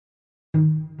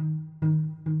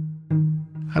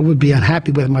I would be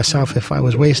unhappy with myself if I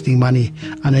was wasting money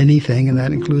on anything, and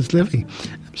that includes living.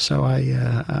 So I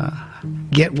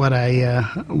get what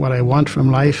I want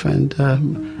from life and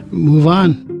move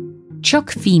on.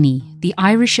 Chuck Feeney, the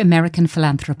Irish-American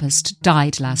philanthropist,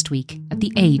 died last week at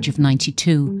the age of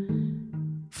 92.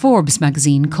 Forbes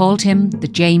magazine called him the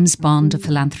James Bond of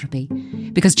philanthropy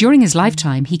because during his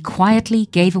lifetime he quietly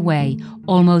gave away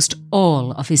almost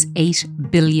all of his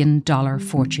 $8 billion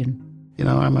fortune. You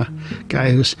know, I'm a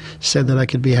guy who's said that I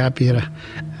could be happy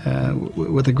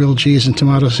with a grilled cheese and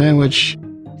tomato sandwich.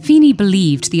 Feeney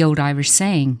believed the old Irish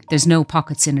saying, "There's no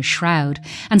pockets in a shroud,"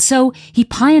 and so he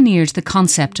pioneered the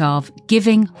concept of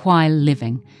giving while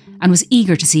living and was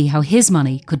eager to see how his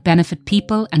money could benefit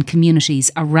people and communities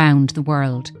around the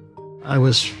world. I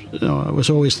was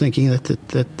always thinking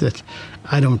that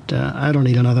I don't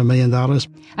need another $1 million.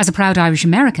 As a proud Irish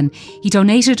American, he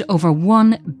donated over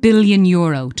 €1 billion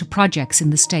to projects in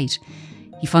the state.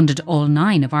 He funded all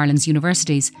 9 of Ireland's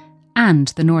universities and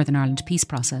the Northern Ireland peace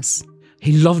process.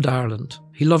 He loved Ireland.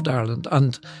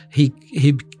 And he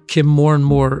became more and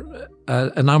more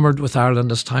enamoured with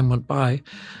Ireland as time went by,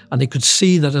 and he could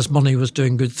see that his money was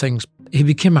doing good things. He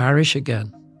became Irish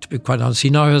again, to be quite honest. He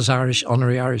now has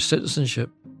honorary Irish citizenship.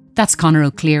 That's Conor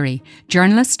O'Cleary,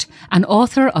 journalist and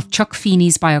author of Chuck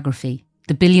Feeney's biography,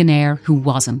 The Billionaire Who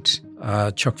Wasn't.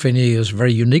 Chuck Feeney is a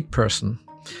very unique person.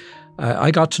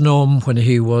 I got to know him when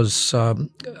he was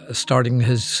starting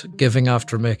his giving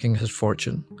after making his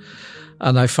fortune.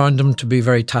 And I found him to be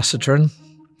very taciturn,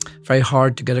 very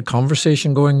hard to get a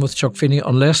conversation going with Chuck Feeney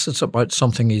unless it's about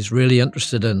something he's really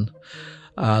interested in.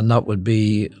 And that would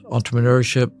be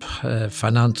entrepreneurship,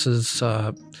 finances,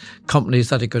 companies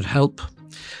that he could help.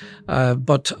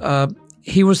 But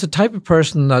he was the type of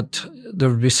person that there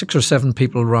would be 6 or 7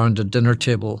 people around a dinner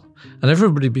table and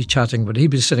everybody would be chatting, but he'd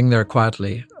be sitting there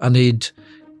quietly and he'd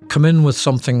come in with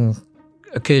something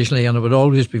occasionally and it would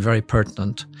always be very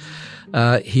pertinent.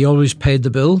 He always paid the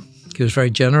bill. He was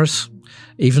very generous,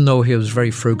 even though he was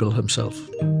very frugal himself.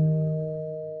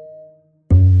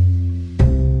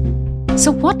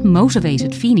 So what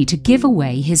motivated Feeney to give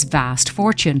away his vast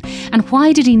fortune? And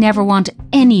why did he never want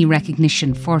any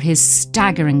recognition for his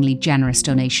staggeringly generous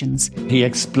donations? He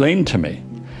explained to me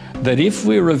that if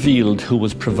we revealed who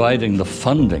was providing the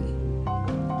funding,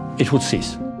 it would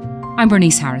cease. I'm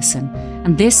Bernice Harrison,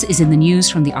 and this is in the news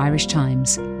from the Irish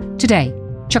Times. Today,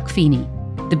 Chuck Feeney,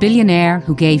 the billionaire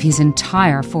who gave his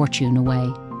entire fortune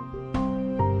away.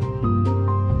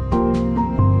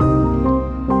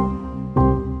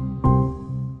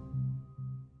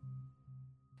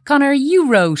 Conor, you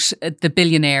wrote The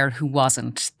Billionaire Who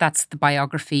Wasn't. That's the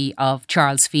biography of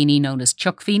Charles Feeney, known as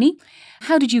Chuck Feeney.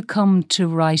 How did you come to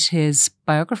write his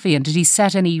biography, and did he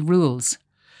set any rules?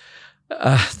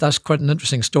 That's quite an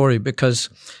interesting story because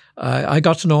I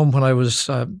got to know him when I was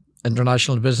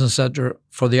international business editor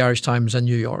for the Irish Times in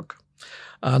New York.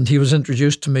 And he was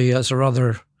introduced to me as a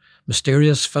rather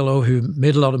mysterious fellow who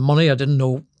made a lot of money. I didn't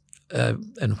know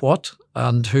in what,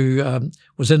 and who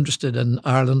was interested in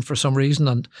Ireland for some reason.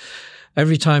 And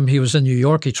every time he was in New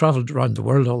York, he travelled around the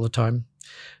world all the time.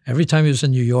 Every time he was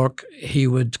in New York, he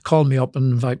would call me up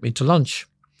and invite me to lunch.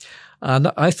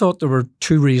 And I thought there were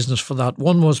 2 reasons for that.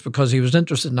 One was because he was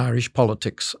interested in Irish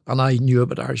politics, and I knew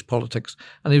about Irish politics.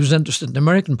 And he was interested in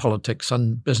American politics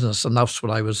and business, and that's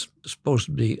what I was supposed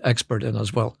to be expert in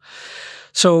as well.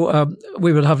 So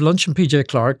we would have lunch in PJ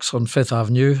Clark's on 5th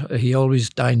Avenue. He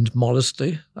always dined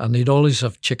modestly, and he'd always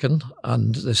have chicken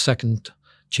and the second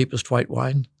cheapest white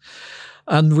wine.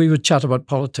 And we would chat about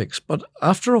politics. But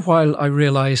after a while, I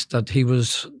realised that he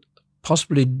was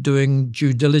possibly doing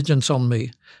due diligence on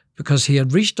me, because he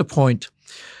had reached a point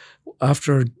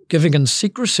after giving in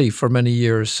secrecy for many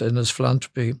years in his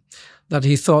philanthropy that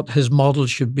he thought his model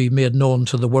should be made known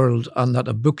to the world and that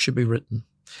a book should be written.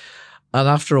 And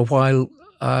after a while,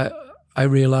 I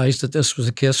realised that this was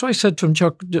the case. So I said to him,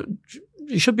 Chuck, there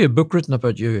should be a book written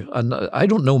about you. And I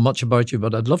don't know much about you,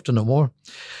 but I'd love to know more.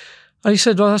 And he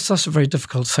said, well, that's a very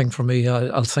difficult thing for me.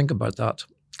 I'll think about that.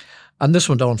 And this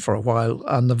went on for a while.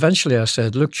 And eventually I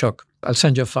said, look, Chuck, I'll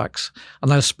send you a fax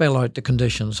and I'll spell out the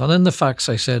conditions. And in the fax,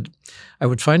 I said, I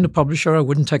would find a publisher. I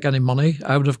wouldn't take any money.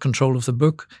 I would have control of the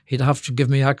book. He'd have to give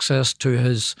me access to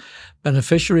his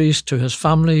beneficiaries, to his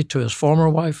family, to his former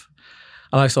wife.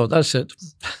 And I thought, that's it.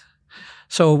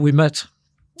 So we met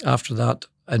after that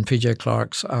in PJ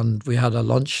Clark's and we had a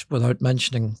lunch without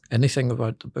mentioning anything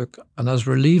about the book. And as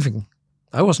we're leaving,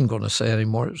 I wasn't going to say any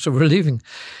more. So we're leaving.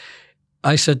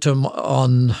 I said to him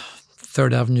on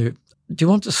 3rd Avenue, do you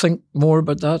want to think more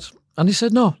about that? And he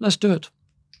said, no, let's do it.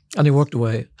 And he walked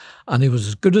away. And he was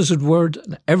as good as his word.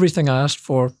 And everything I asked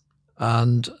for,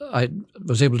 And I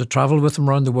was able to travel with him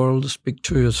around the world, speak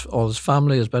to all his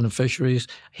family, his beneficiaries.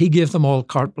 He gave them all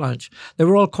carte blanche. They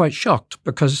were all quite shocked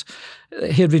because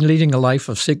he had been leading a life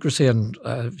of secrecy, and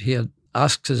he had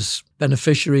asked his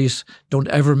beneficiaries, don't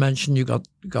ever mention you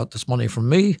got this money from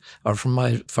me or from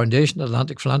my foundation,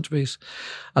 Atlantic Philanthropies.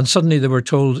 And suddenly they were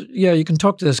told, yeah, you can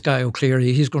talk to this guy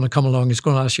O'Cleary. He's going to come along. He's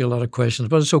going to ask you a lot of questions,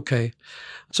 but it's okay.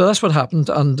 So that's what happened.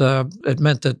 And it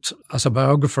meant that as a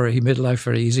biographer, he made life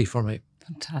very easy for me.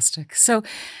 Fantastic. So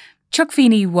Chuck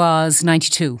Feeney was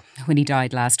 92 when he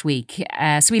died last week.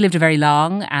 So he lived a very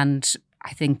long and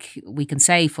I think we can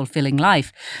say fulfilling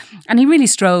life. And he really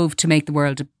strove to make the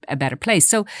world a better place.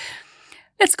 So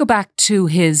let's go back to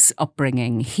his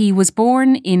upbringing. He was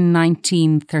born in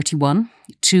 1931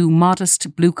 to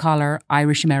modest blue-collar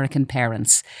Irish-American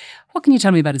parents. What can you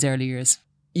tell me about his early years?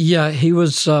 Yeah, he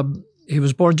was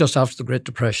born just after the Great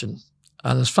Depression,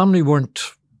 and his family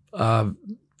weren't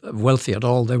wealthy at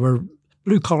all. They were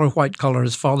blue-collar, white-collar.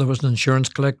 His father was an insurance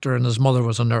collector and his mother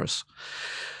was a nurse.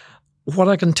 What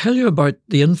I can tell you about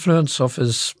the influence of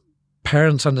his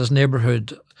parents and his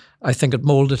neighbourhood, I think it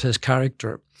moulded his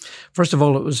character. First of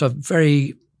all, it was a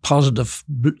very positive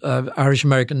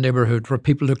Irish-American neighbourhood where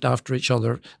people looked after each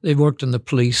other. They worked in the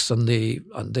police and the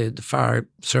fire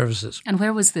services. And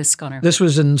where was this, Connor? This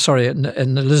was in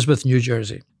Elizabeth, New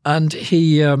Jersey. And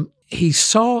he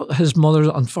saw his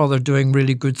mother and father doing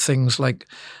really good things. Like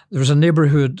there was a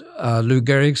neighbourhood, Lou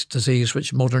Gehrig's disease, which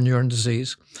is motor neuron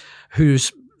disease,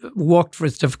 who's walked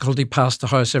with difficulty past the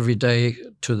house every day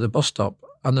to the bus stop.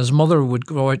 And his mother would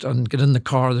go out and get in the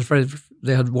car.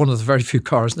 They had one of the very few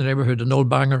cars in the neighbourhood, an old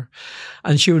banger.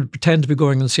 And she would pretend to be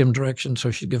going in the same direction, so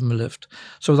she'd give him a lift.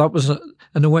 So that was,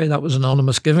 in a way, that was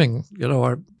anonymous giving,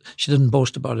 or she didn't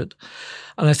boast about it.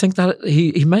 And I think that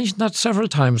he mentioned that several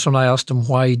times when I asked him,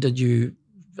 why did you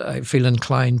feel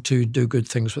inclined to do good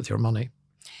things with your money?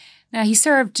 Now, he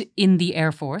served in the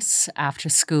Air Force after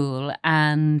school,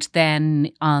 and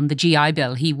then on the GI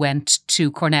Bill, he went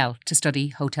to Cornell to study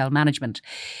hotel management.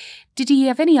 Did he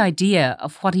have any idea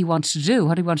of what he wanted to do,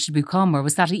 what he wanted to become, or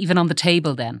was that even on the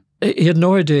table then? He had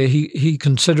no idea. He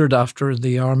considered after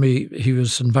the army, he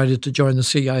was invited to join the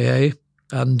CIA,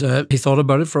 and he thought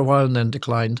about it for a while and then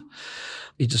declined.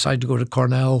 He decided to go to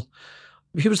Cornell.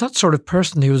 He was that sort of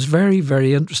person. He was very,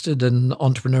 very interested in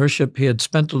entrepreneurship. He had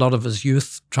spent a lot of his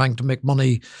youth trying to make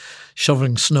money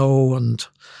shoveling snow, and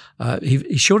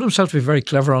he showed himself to be a very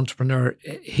clever entrepreneur.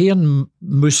 He and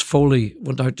Moose Foley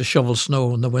went out to shovel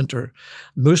snow in the winter.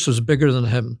 Moose was bigger than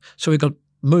him, so he got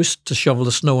Moose to shovel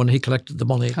the snow and he collected the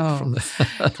money from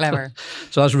the clever.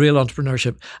 So that's real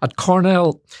entrepreneurship. At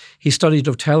Cornell, he studied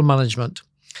hotel management.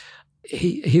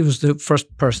 He was the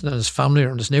first person in his family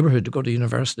or in his neighbourhood to go to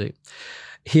university.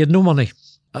 He had no money.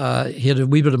 He had a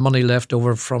wee bit of money left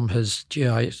over from his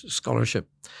GI scholarship.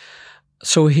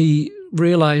 So he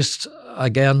realised,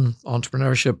 again,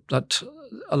 entrepreneurship, that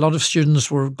a lot of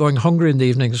students were going hungry in the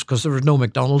evenings because there was no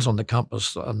McDonald's on the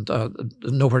campus and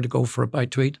nowhere to go for a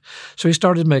bite to eat. So he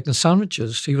started making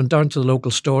sandwiches. He went down to the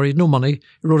local store. He had no money.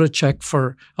 He wrote a cheque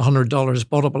for $100,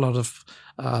 bought up a lot of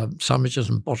sandwiches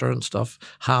and butter and stuff,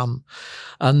 ham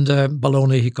and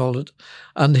bologna, he called it.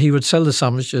 And he would sell the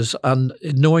sandwiches, and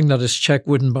knowing that his cheque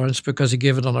wouldn't bounce because he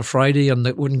gave it on a Friday and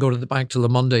it wouldn't go to the bank till the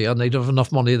Monday, and they'd have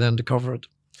enough money then to cover it.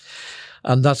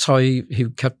 And that's how he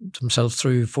kept himself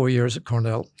through 4 years at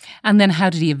Cornell. And then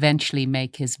how did he eventually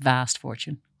make his vast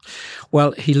fortune?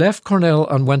 Well, he left Cornell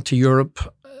and went to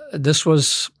Europe. This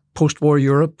was post-war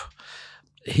Europe.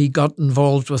 He got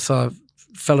involved with a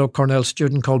fellow Cornell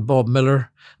student called Bob Miller.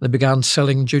 They began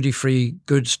selling duty-free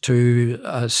goods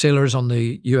to sailors on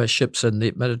the US ships in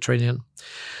the Mediterranean.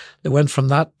 They went from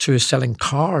that to selling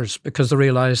cars because they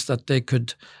realised that they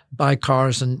could buy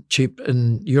cars cheap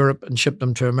in Europe and ship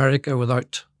them to America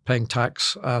without paying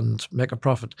tax and make a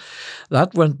profit.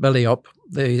 That went belly up.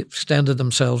 They extended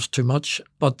themselves too much,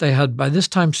 but they had by this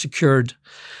time secured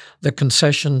the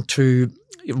concession to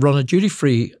run a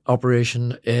duty-free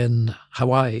operation in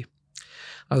Hawaii.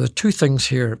 Now, there are two things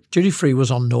here. Duty-free was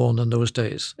unknown in those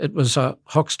days. It was a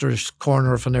huckster's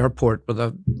corner of an airport with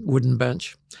a wooden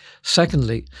bench.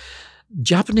 Secondly,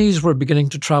 Japanese were beginning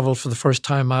to travel for the first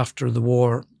time after the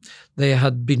war. They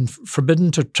had been forbidden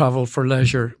to travel for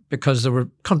leisure because the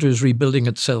country was rebuilding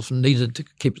itself and needed to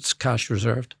keep its cash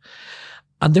reserved.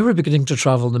 And they were beginning to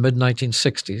travel in the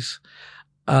mid-1960s,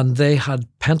 and they had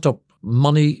pent-up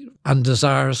money and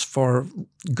desires for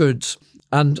goods.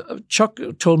 And Chuck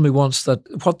told me once that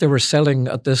what they were selling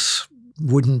at this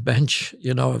wooden bench,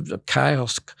 a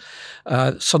kiosk,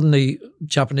 suddenly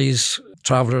Japanese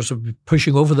travellers would be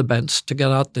pushing over the bents to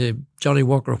get at the Johnny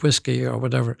Walker whiskey or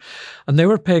whatever. And they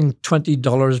were paying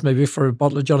 $20 maybe for a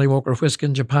bottle of Johnny Walker whiskey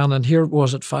in Japan, and here it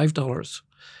was at $5.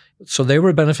 So they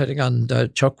were benefiting,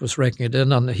 and Chuck was raking it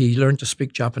in, and he learned to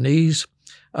speak Japanese.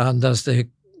 And as the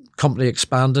company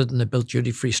expanded and they built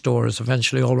duty-free stores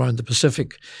eventually all around the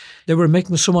Pacific, they were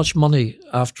making so much money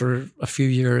after a few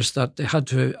years that they had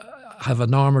to have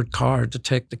an armoured car to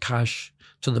take the cash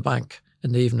to the bank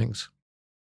in the evenings.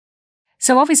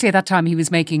 So obviously at that time he was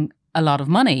making a lot of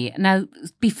money. Now,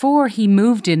 before he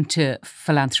moved into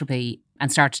philanthropy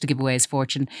and started to give away his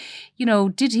fortune, you know,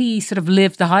 did he sort of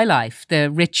live the high life,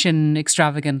 the rich and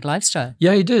extravagant lifestyle?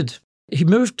 Yeah, he did. He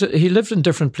lived in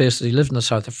different places. He lived in the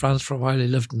south of France for a while. He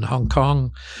lived in Hong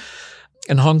Kong.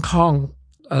 In Hong Kong,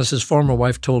 as his former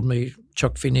wife told me,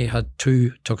 Chuck Feeney had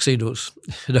 2 tuxedos.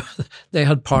 You know, they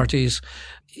had parties.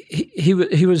 He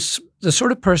was the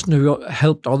sort of person who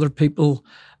helped other people,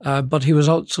 but he was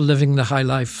also living the high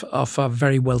life of a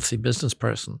very wealthy business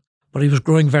person. But he was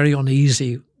growing very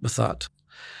uneasy with that.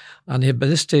 And by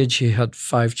this stage, he had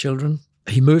 5 children.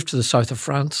 He moved to the south of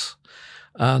France.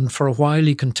 And for a while,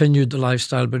 he continued the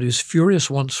lifestyle, but he was furious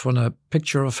once when a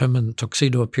picture of him in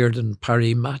tuxedo appeared in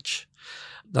Paris Match.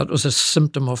 That was a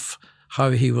symptom of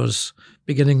how he was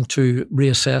beginning to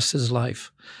reassess his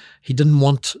life. He didn't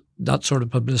want that sort of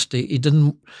publicity.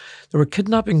 There were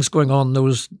kidnappings going on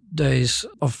those days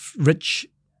of rich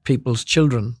people's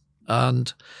children,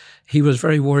 and he was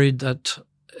very worried that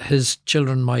his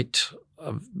children might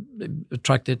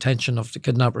attract the attention of the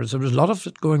kidnappers. There was a lot of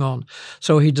it going on.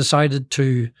 So he decided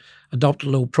to adopt a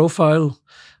low profile.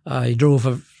 He drove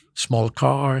a small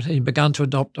car. He began to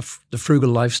adopt the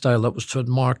frugal lifestyle that was to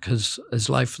mark his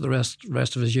life for the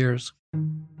rest of his years.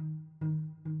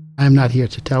 I'm not here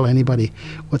to tell anybody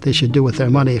what they should do with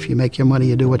their money. If you make your money,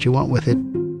 you do what you want with it.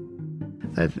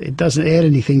 It doesn't add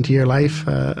anything to your life.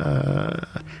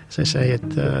 As I say,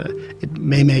 it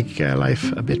may make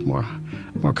life a bit more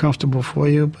comfortable for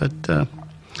you, but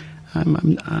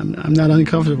I'm not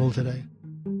uncomfortable today.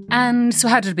 And so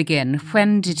how did it begin?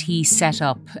 When did he set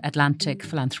up Atlantic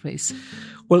Philanthropies?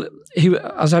 Well,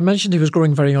 as I mentioned, he was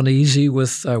growing very uneasy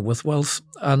with wealth,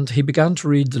 and he began to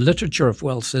read the literature of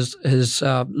wealth. His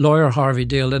lawyer, Harvey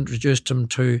Dale, introduced him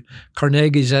to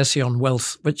Carnegie's essay on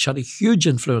wealth, which had a huge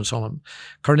influence on him.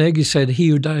 Carnegie said, "He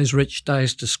who dies rich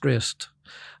dies disgraced."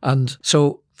 And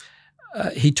so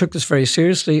he took this very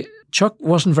seriously. Chuck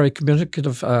wasn't very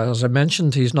communicative. As I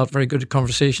mentioned, he's not very good at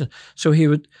conversation. So he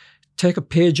would take a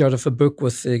page out of a book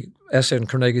with the essay on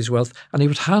Carnegie's wealth, and he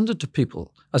would hand it to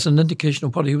people as an indication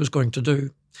of what he was going to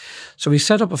do. So he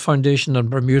set up a foundation in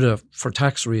Bermuda for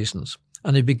tax reasons,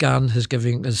 and he began his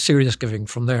serious giving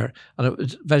from there, and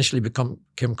it eventually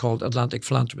became called Atlantic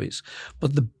Philanthropies.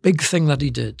 But the big thing that he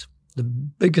did, the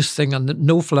biggest thing, and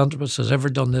no philanthropist has ever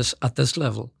done this at this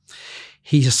level,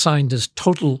 he assigned his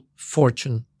total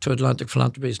fortune to Atlantic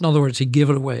Philanthropies. In other words, he gave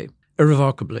it away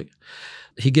irrevocably.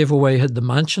 He gave away the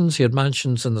mansions. He had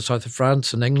mansions in the south of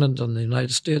France and England and the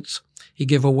United States. He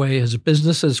gave away his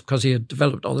businesses because he had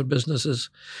developed other businesses.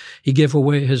 He gave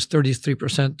away his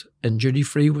 33% in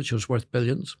duty-free, which was worth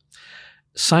billions.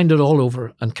 Signed it all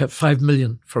over and kept $5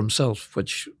 million for himself,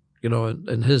 which, you know,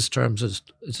 in his terms is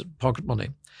pocket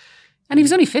money. And he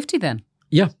was only 50 then?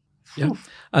 Yeah. Yeah.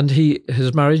 And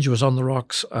his marriage was on the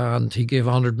rocks, and he gave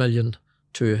 $100 million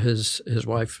to his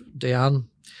wife, Diane.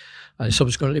 And he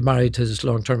subsequently married his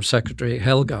long-term secretary,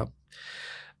 Helga.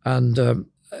 And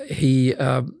he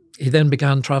then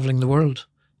began travelling the world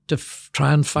to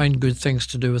try and find good things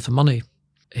to do with the money.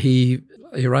 He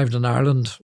arrived in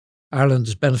Ireland. Ireland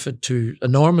has benefited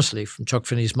enormously from Chuck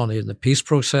Feeney's money in the peace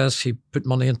process. He put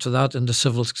money into that, into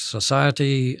civil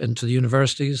society, into the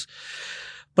universities.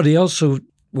 But he also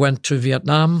went to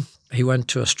Vietnam. He went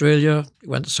to Australia, he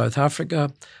went to South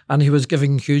Africa, and he was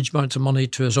giving huge amounts of money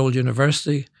to his old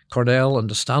university, Cornell and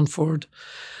to Stanford.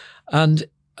 And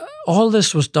all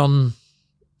this was done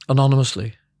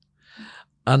anonymously.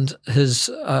 And his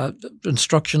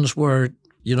instructions were,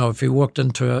 you know, if he walked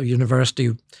into a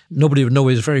university, nobody would know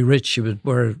he was very rich. He would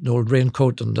wear an old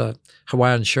raincoat and a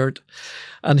Hawaiian shirt.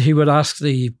 And he would ask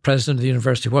the president of the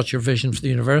university, "What's your vision for the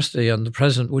university?" And the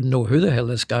president wouldn't know who the hell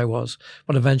this guy was.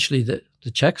 But eventually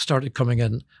the checks started coming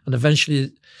in. And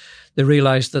eventually they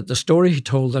realised that the story he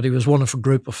told, that he was one of a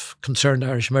group of concerned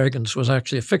Irish Americans, was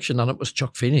actually a fiction, and it was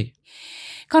Chuck Feeney.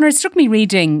 Conor, it struck me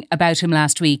reading about him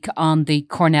last week on the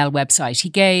Cornell website. He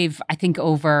gave, I think,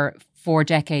 over 4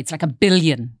 decades, like $1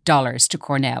 billion to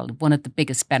Cornell, one of the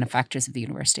biggest benefactors of the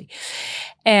university.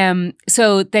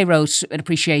 So they wrote an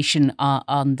appreciation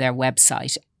on their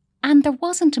website, and there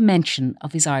wasn't a mention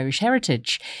of his Irish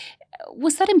heritage.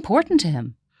 Was that important to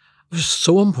him? was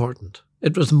so important.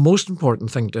 It was the most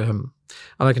important thing to him.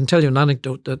 And I can tell you an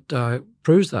anecdote that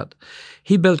proves that.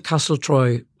 He built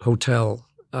Castletroy Hotel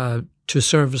to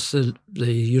service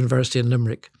the university in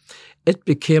Limerick. It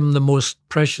became the most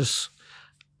precious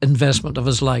investment of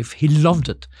his life. He loved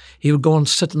it. He would go and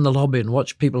sit in the lobby and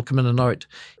watch people come in and out.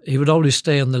 He would always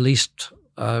stay in the least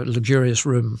luxurious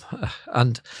room,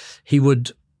 and he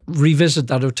would revisit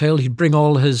that hotel. He'd bring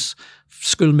all his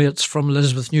schoolmates from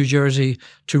Elizabeth, New Jersey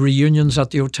to reunions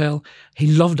at the hotel. He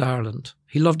loved Ireland.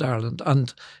 He loved Ireland,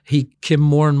 and he came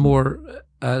more and more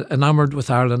enamoured with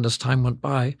Ireland as time went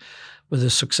by, with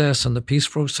his success in the peace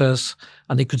process,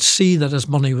 and he could see that his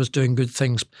money was doing good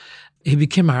things. He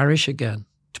became Irish again,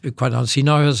 to be quite honest. He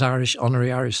now has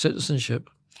honorary Irish citizenship.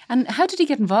 And how did he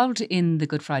get involved in the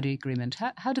Good Friday Agreement?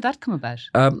 How did that come about?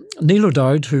 Neil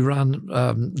O'Dowd, who ran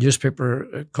a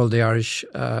newspaper called the Irish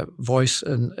Voice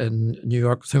in New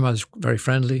York, with whom I was very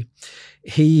friendly,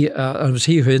 it was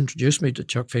he who introduced me to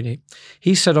Chuck Feeney.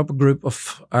 He set up a group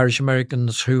of Irish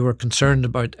Americans who were concerned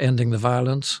about ending the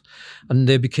violence, and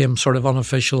they became sort of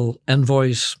unofficial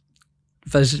envoys,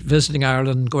 visiting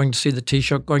Ireland, going to see the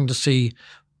Taoiseach, going to see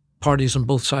parties on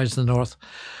both sides of the North.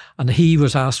 And he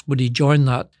was asked, would he join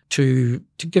that to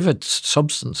give it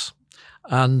substance?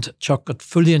 And Chuck got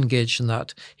fully engaged in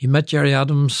that. He met Gerry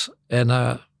Adams in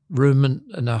a room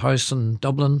in a house in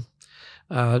Dublin.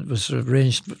 It was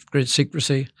arranged with great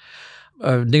secrecy.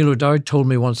 Neil O'Dowd told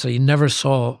me once that he never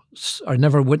saw or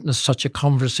never witnessed such a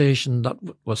conversation that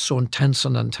was so intense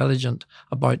and intelligent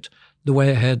about the way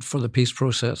ahead for the peace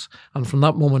process. And from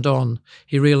that moment on,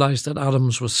 he realised that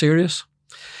Adams was serious.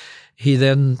 He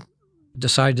then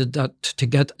decided that to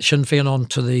get Sinn Féin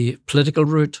onto the political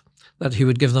route, that he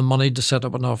would give them money to set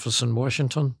up an office in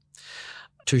Washington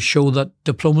to show that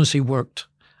diplomacy worked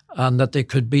and that they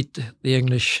could beat the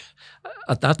English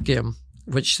at that game,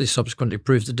 which they subsequently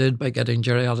proved they did by getting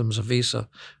Gerry Adams a visa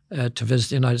to visit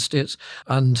the United States.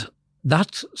 And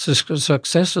that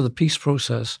success of the peace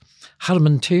process had him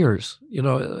in tears. You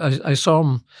know, I saw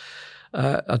him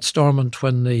at Stormont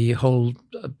when the whole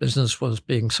business was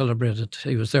being celebrated.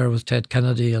 He was there with Ted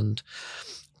Kennedy and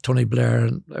Tony Blair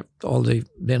and all the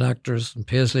main actors, and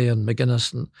Paisley and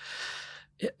McGuinness, and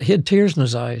he had tears in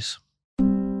his eyes.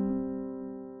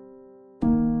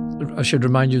 I should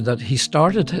remind you that he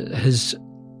started his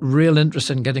real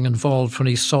interest in getting involved when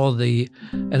he saw the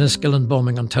Enniskillen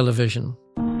bombing on television.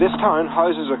 This town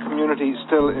houses a community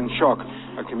still in shock,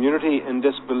 a community in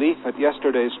disbelief at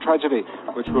yesterday's tragedy,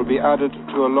 which will be added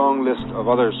to a long list of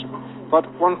others. But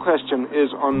one question is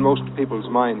on most people's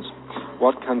minds.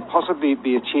 What can possibly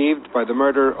be achieved by the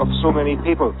murder of so many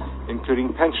people,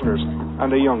 including pensioners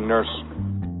and a young nurse?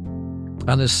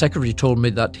 And his secretary told me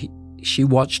that she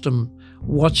watched him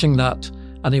watching that,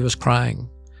 and he was crying.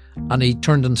 And he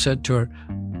turned and said to her,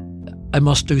 I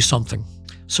must do something.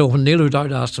 So when Neil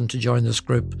O'Dowd asked him to join this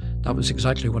group, that was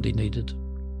exactly what he needed.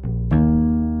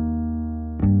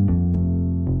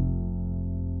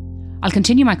 I'll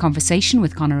continue my conversation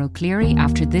with Conor O'Clery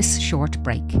after this short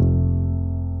break.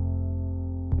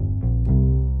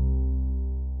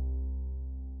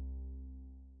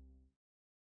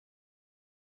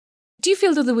 Do you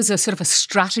feel that there was a sort of a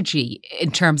strategy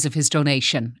in terms of his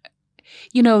donation?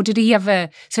 You know, did he have a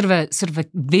sort of a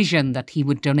vision that he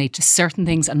would donate to certain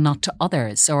things and not to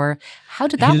others? Or how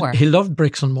did that work? He loved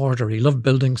bricks and mortar. He loved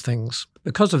building things.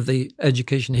 Because of the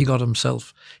education he got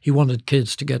himself, he wanted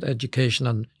kids to get education,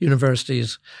 and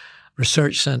universities,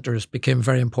 research centres became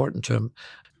very important to him.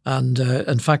 And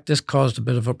in fact, this caused a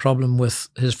bit of a problem with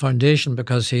his foundation,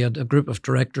 because he had a group of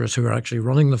directors who were actually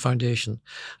running the foundation.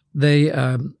 They,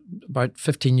 about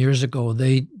 15 years ago,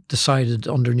 they decided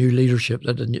under new leadership,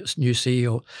 that a new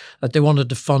CEO, that they wanted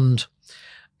to fund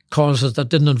causes that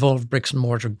didn't involve bricks and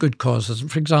mortar, good causes.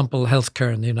 For example,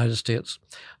 healthcare in the United States.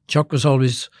 Chuck was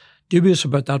always dubious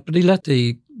about that, but he let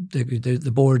the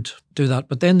board do that.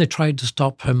 But then they tried to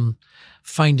stop him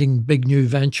finding big new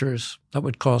ventures that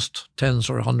would cost tens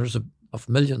or hundreds of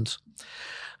millions.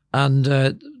 And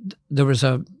there was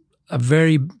a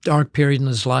very dark period in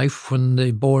his life when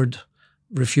the board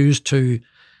refused to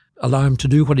allow him to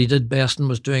do what he did best and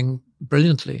was doing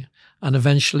brilliantly. And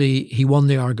eventually he won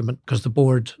the argument, because the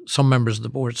board, some members of the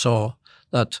board saw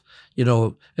that, you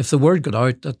know, if the word got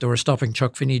out that they were stopping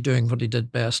Chuck Feeney doing what he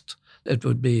did best, it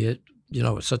would be, you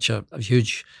know, such a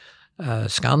huge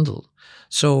scandal.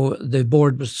 So the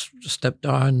board was stepped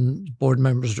down, board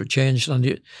members were changed,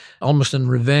 and almost in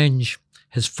revenge,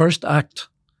 his first act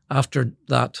after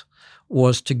that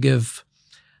was to give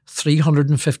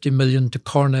 $350 million to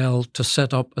Cornell to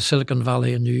set up a Silicon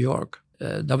Valley in New York.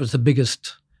 That was the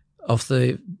biggest of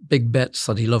the big bets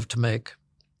that he loved to make.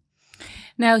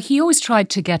 Now, he always tried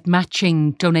to get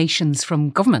matching donations from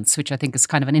governments, which I think is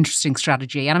kind of an interesting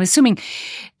strategy. And I'm assuming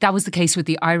that was the case with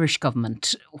the Irish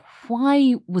government.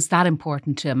 Why was that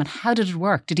important to him, and how did it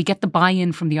work? Did he get the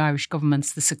buy-in from the Irish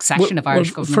governments, the succession of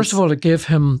Irish governments? First of all,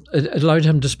 it allowed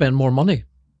him to spend more money,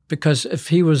 because if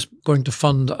he was going to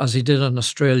fund, as he did in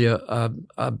Australia,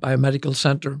 a biomedical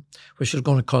centre, which was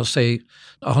going to cost, say,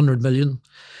 100 million,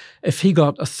 if he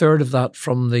got a third of that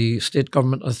from the state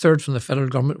government, a third from the federal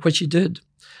government, which he did,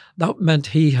 that meant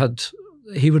he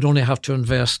would only have to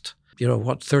invest,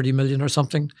 30 million or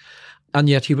something, and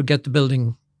yet he would get the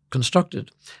building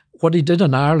constructed. What he did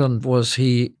in Ireland was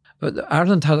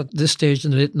Ireland had, at this stage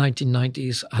in the late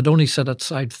 1990s, had only set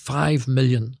aside 5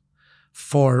 million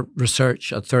for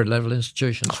research at third level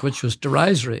institutions, which was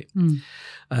derisory.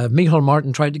 Micheál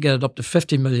Martin tried to get it up to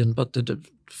 50 million, but the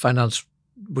finance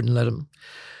wouldn't let him.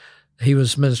 He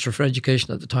was Minister for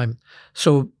Education at the time.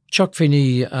 So Chuck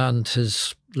Feeney and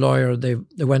his lawyer, they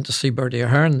went to see Bertie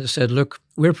Ahern. They said, look,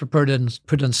 we're prepared to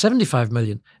put in 75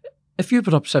 million. If you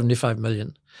put up 75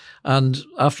 million, and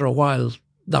after a while,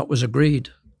 that was agreed.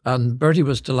 And Bertie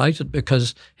was delighted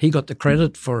because he got the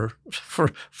credit for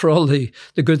all the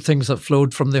good things that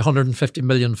flowed from the 150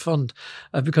 million fund,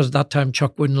 because at that time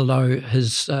Chuck wouldn't allow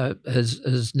his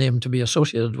name to be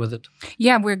associated with it.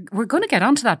 Yeah, we're going to get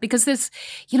onto that, because there's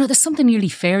something nearly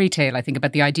fairy tale, I think,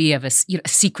 about the idea of a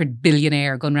secret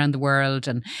billionaire going around the world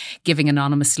and giving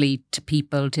anonymously to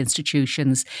people, to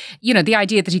institutions. The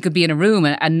idea that he could be in a room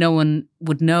and no one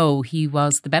would know he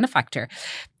was the benefactor.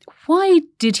 Why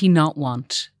did he not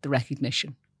want the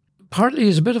recognition? Partly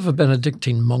he's a bit of a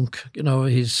Benedictine monk.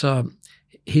 He's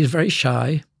very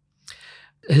shy.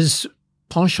 His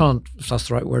penchant, if that's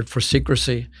the right word, for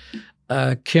secrecy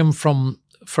came from,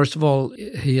 first of all,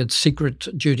 he had secret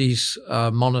duties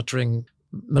monitoring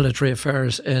military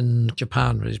affairs in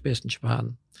Japan, where he's based in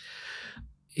Japan.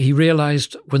 He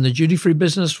realised when the duty-free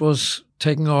business was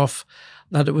taking off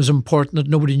that it was important that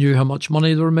nobody knew how much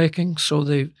money they were making, so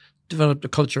they developed a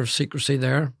culture of secrecy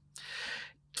there.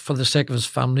 For the sake of his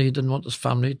family, he didn't want his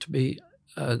family to be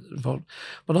involved.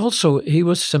 But also, he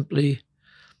was simply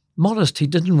modest. He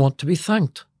didn't want to be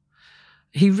thanked.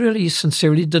 He really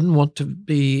sincerely didn't want to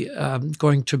be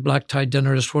going to black tie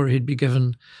dinners where he'd be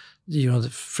given, the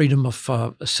freedom of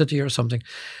a city or something.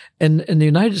 In the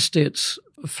United States,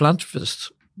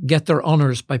 philanthropists get their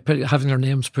honours by having their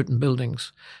names put in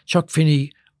buildings. Chuck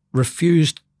Feeney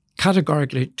refused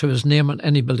categorically to his name on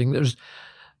any building. There's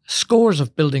scores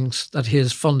of buildings that he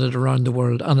has funded around the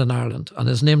world and in Ireland, and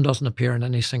his name doesn't appear in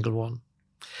any single one.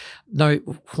 Now,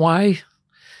 why?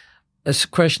 It's a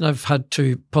question I've had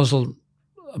to puzzle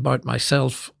about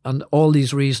myself, and all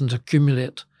these reasons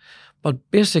accumulate.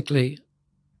 But basically,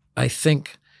 I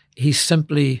think he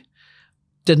simply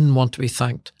didn't want to be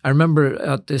thanked. I remember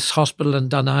at this hospital in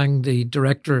Da Nang, the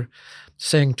director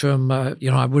saying to him, I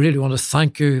really want to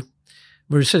thank you.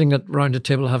 We were sitting around a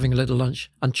table having a little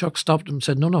lunch, and Chuck stopped him and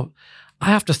said, no, I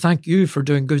have to thank you for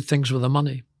doing good things with the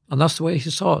money. And that's the way he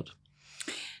saw it.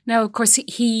 Now, of course,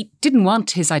 he didn't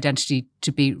want his identity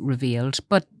to be revealed,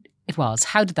 but it was.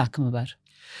 How did that come about?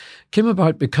 Came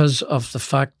about because of the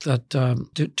fact that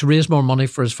to raise more money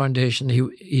for his foundation,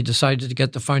 he decided to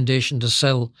get the foundation to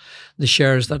sell the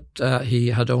shares that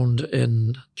he had owned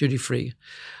in Duty Free,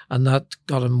 and that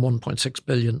got him 1.6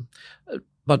 billion.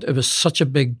 But it was such a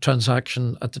big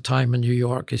transaction at the time in New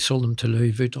York, he sold them to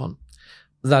Louis Vuitton,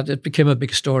 that it became a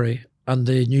big story. And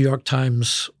the New York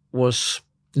Times was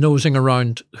nosing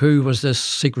around who was this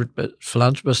secret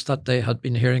philanthropist that they had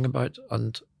been hearing about.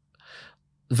 And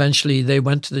eventually they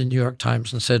went to the New York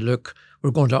Times and said, look,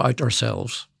 we're going to out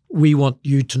ourselves. We want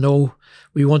you to know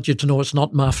it's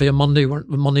not Mafia Monday.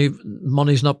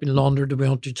 Money's not been laundered. We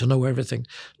want you to know everything.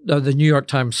 Now, the New York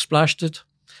Times splashed it,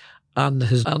 and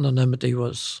his anonymity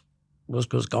was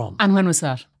gone. And when was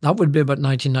that? That would be about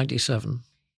 1997.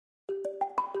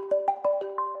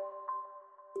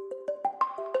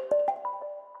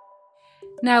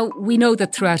 Now, we know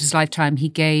that throughout his lifetime he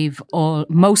gave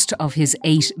most of his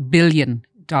 $8 billion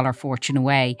fortune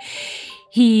away.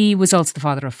 He was also the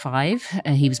father of 5.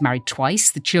 He was married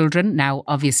twice. The children, now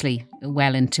obviously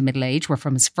well into middle age, were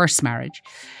from his first marriage.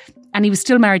 And he was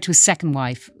still married to his second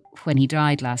wife when he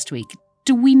died last week.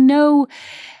 Do we know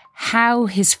how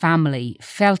his family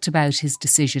felt about his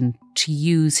decision to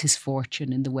use his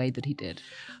fortune in the way that he did?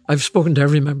 I've spoken to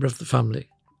every member of the family.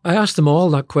 I asked them all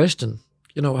that question.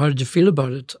 How did you feel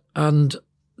about it? And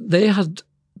they had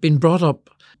been brought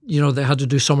up, they had to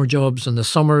do summer jobs in the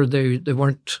summer. They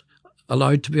weren't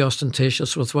allowed to be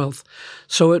ostentatious with wealth.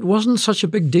 So it wasn't such a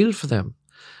big deal for them.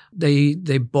 They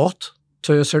bought,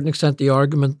 to a certain extent, the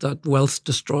argument that wealth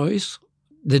destroys.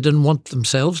 They didn't want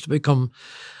themselves to become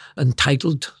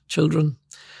entitled children.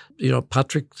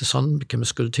 Patrick, the son, became a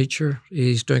school teacher.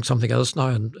 He's doing something else now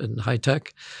in high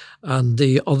tech. And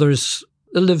the others,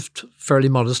 they lived fairly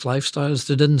modest lifestyles.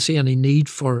 They didn't see any need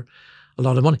for a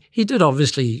lot of money. He did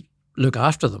obviously look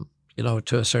after them,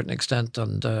 to a certain extent.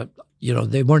 And,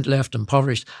 they weren't left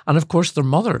impoverished. And of course, their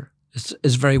mother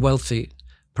is a very wealthy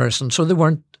person. So they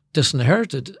weren't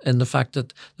disinherited in the fact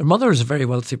that their mother is a very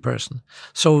wealthy person.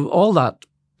 So all that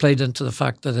played into the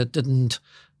fact that it didn't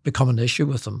become an issue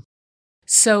with them.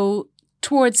 So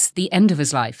towards the end of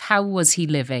his life, how was he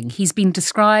living? He's been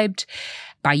described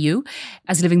by you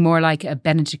as living more like a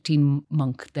Benedictine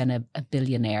monk than a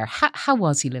billionaire. How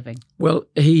was he living? Well,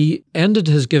 he ended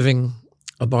his giving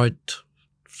about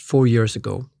 4 years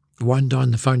ago, wound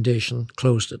down the foundation,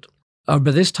 closed it. By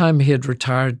this time, he had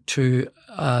retired to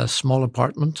a small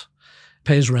apartment,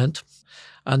 pays rent,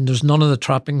 and there's none of the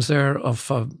trappings there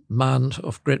of a man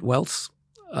of great wealth.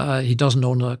 He doesn't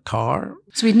own a car.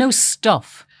 So he had no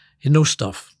stuff? He had no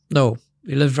stuff, no.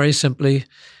 He lived very simply,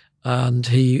 and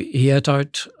he ate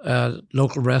out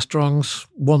local restaurants,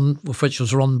 one of which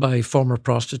was run by former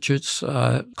prostitutes,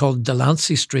 called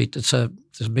Delancey Street. It's a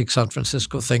big San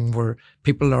Francisco thing where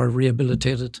people are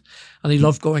rehabilitated, and he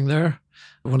loved going there.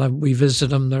 When we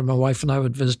visited him there, my wife and I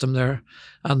would visit him there,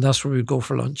 and that's where we'd go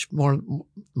for lunch, more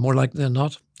likely than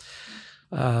not.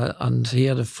 And he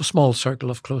had a small circle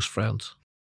of close friends.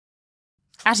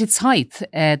 At its height,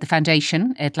 the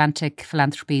foundation, Atlantic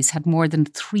Philanthropies, had more than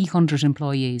 300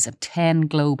 employees and 10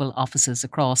 global offices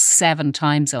across 7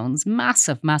 time zones.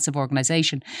 Massive, massive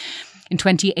organisation. In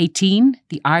 2018,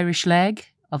 the Irish leg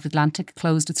of Atlantic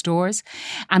closed its doors,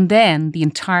 and then the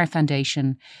entire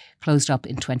foundation closed up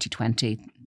in 2020.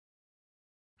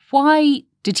 Why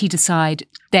did he decide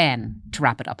then to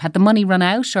wrap it up? Had the money run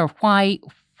out, or why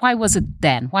was it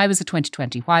then? Why was it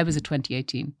 2020? Why was it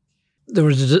 2018? There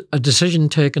was a decision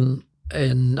taken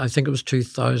in, I think it was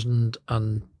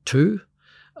 2002,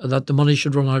 that the money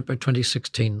should run out by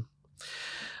 2016.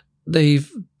 The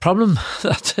problem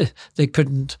that they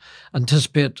couldn't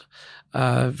anticipate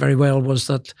very well was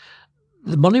that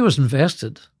the money was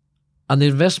invested, and the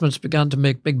investments began to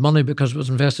make big money because it was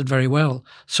invested very well.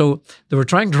 So they were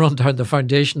trying to run down the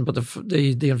foundation, but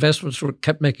the investments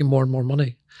kept making more and more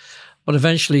money. But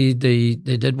eventually they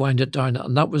did wind it down,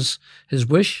 and that was his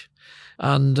wish.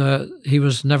 And he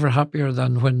was never happier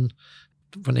than when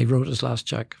he wrote his last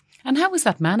cheque. And how was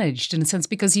that managed, in a sense?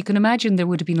 Because you can imagine there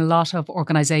would have been a lot of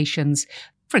organisations,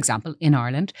 for example, in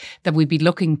Ireland, that would be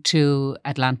looking to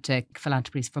Atlantic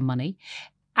Philanthropies for money.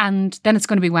 And then it's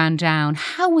going to be wound down.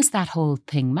 How was that whole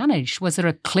thing managed? Was there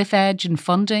a cliff edge in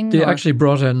funding? They actually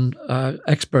brought in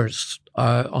experts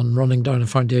on running down a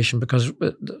foundation, because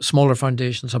smaller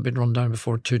foundations have been run down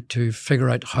before, to figure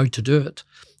out how to do it.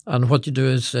 And what you do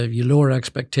is you lower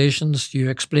expectations, you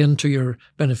explain to your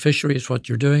beneficiaries what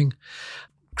you're doing.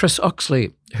 Chris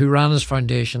Uxley, who ran his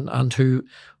foundation and who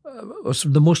was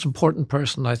the most important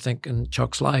person, I think, in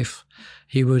Chuck's life.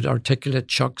 He would articulate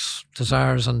Chuck's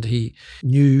desires, and he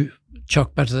knew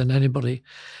Chuck better than anybody.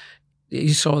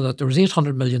 He saw that there was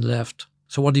 800 million left.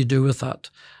 So what do you do with that?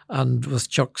 And with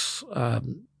Chuck's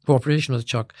cooperation with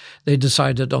Chuck, they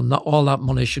decided on that all that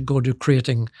money should go to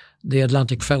creating the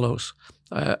Atlantic Fellows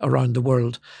around the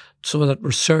world, so that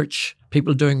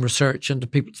people doing research into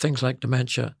things like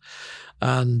dementia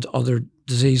and other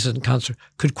diseases and cancer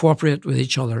could cooperate with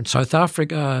each other in South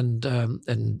Africa and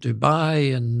in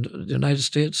Dubai and the United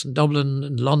States and Dublin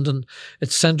and London.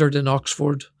 It's centred in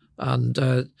Oxford, and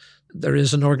there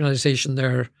is an organisation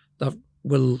there that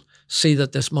will see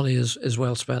that this money is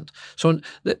well spent. So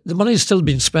the money is still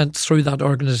being spent through that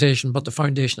organisation, but the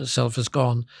foundation itself is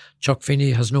gone. Chuck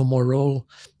Feeney has no more role,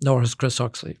 nor has Chris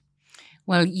Uxley.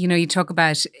 Well, you talk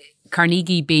about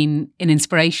Carnegie being an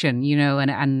inspiration,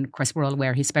 and of course we're all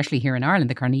aware, especially here in Ireland,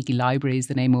 the Carnegie Library is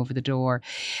the name over the door.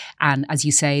 And as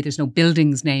you say, there's no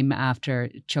buildings named after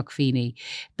Chuck Feeney.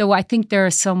 Though I think there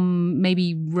are some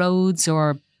maybe roads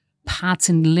or paths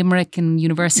in Limerick and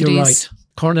universities. You're right.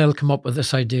 Cornell came up with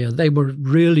this idea. They were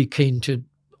really keen to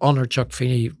honour Chuck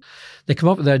Feeney. They came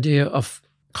up with the idea of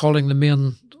calling the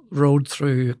main road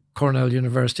through Cornell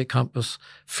University campus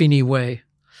Feeney Way.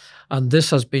 And this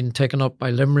has been taken up by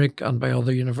Limerick and by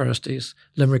other universities.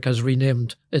 Limerick has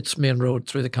renamed its main road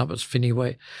through the campus Feeney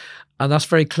Way. And that's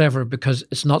very clever, because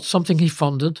it's not something he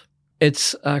funded.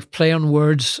 It's a play on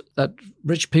words that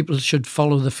rich people should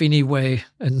follow the Feeney way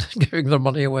in giving their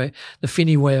money away. The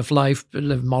Feeney way of life,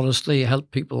 live modestly,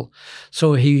 help people.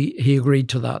 So he agreed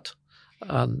to that.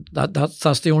 And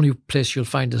that's the only place you'll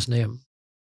find his name.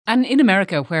 And in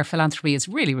America, where philanthropy is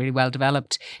really, really well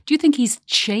developed, do you think he's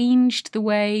changed the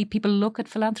way people look at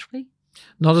philanthropy?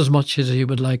 Not as much as he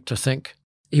would like to think.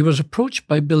 He was approached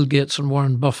by Bill Gates and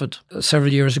Warren Buffett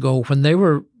several years ago when they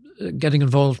were getting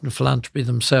involved in philanthropy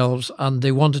themselves, and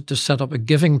they wanted to set up a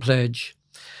giving pledge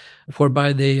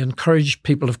whereby they encouraged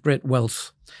people of great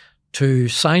wealth to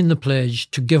sign the pledge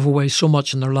to give away so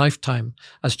much in their lifetime,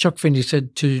 as Chuck Feeney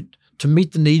said, to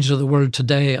meet the needs of the world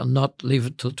today and not leave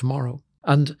it till tomorrow.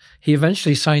 And he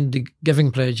eventually signed the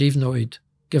giving pledge, even though he'd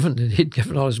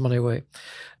given all his money away,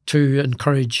 to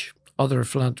encourage other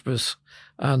philanthropists.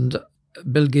 And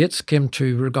Bill Gates came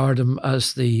to regard him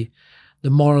as the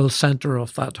moral centre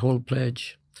of that whole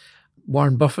pledge.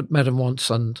 Warren Buffett met him once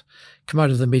and came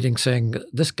out of the meeting saying,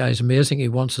 "This guy's amazing. He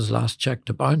wants his last check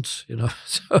to bounce,"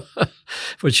 so,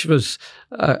 which was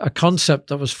a concept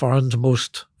that was foreign to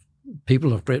most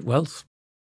people of great wealth.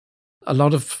 A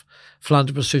lot of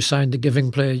philanthropists who signed the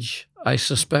giving pledge, I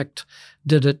suspect,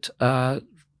 did it to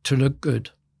look good.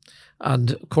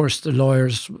 And of course, the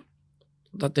lawyers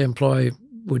that they employ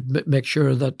would make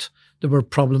sure that there were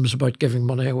problems about giving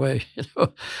money away,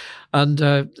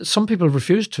 And some people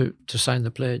refused to sign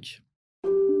the pledge.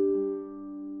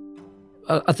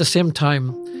 At the same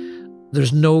time,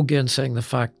 there's no gainsaying the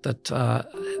fact that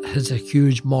he's a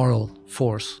huge moral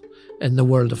force in the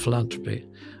world of philanthropy.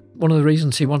 One of the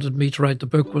reasons he wanted me to write the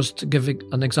book was to give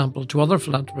an example to other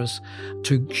philanthropists,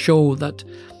 to show that,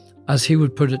 as he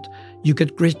would put it, you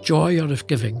get great joy out of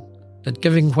giving, that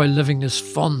giving while living is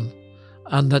fun,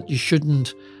 and that you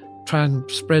shouldn't try and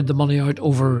spread the money out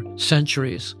over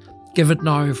centuries. Give it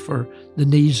now for the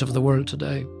needs of the world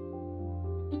today.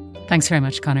 Thanks very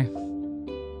much, Conor.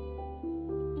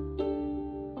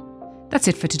 That's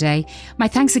it for today. My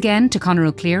thanks again to Conor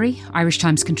O'Clery, Irish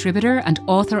Times contributor and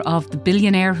author of The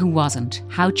Billionaire Who Wasn't,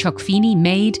 How Chuck Feeney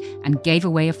Made and Gave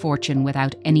Away a Fortune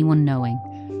Without Anyone Knowing.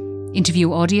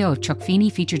 Interview audio of Chuck Feeney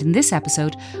featured in this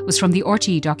episode was from the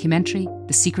RTE documentary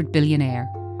The Secret Billionaire.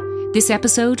 This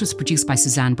episode was produced by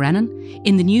Suzanne Brennan.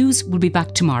 In the News will be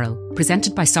back tomorrow,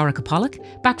 presented by Sorcha Pollock,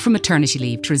 back from maternity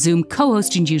leave to resume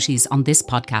co-hosting duties on this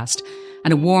podcast.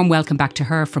 And a warm welcome back to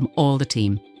her from all the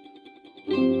team.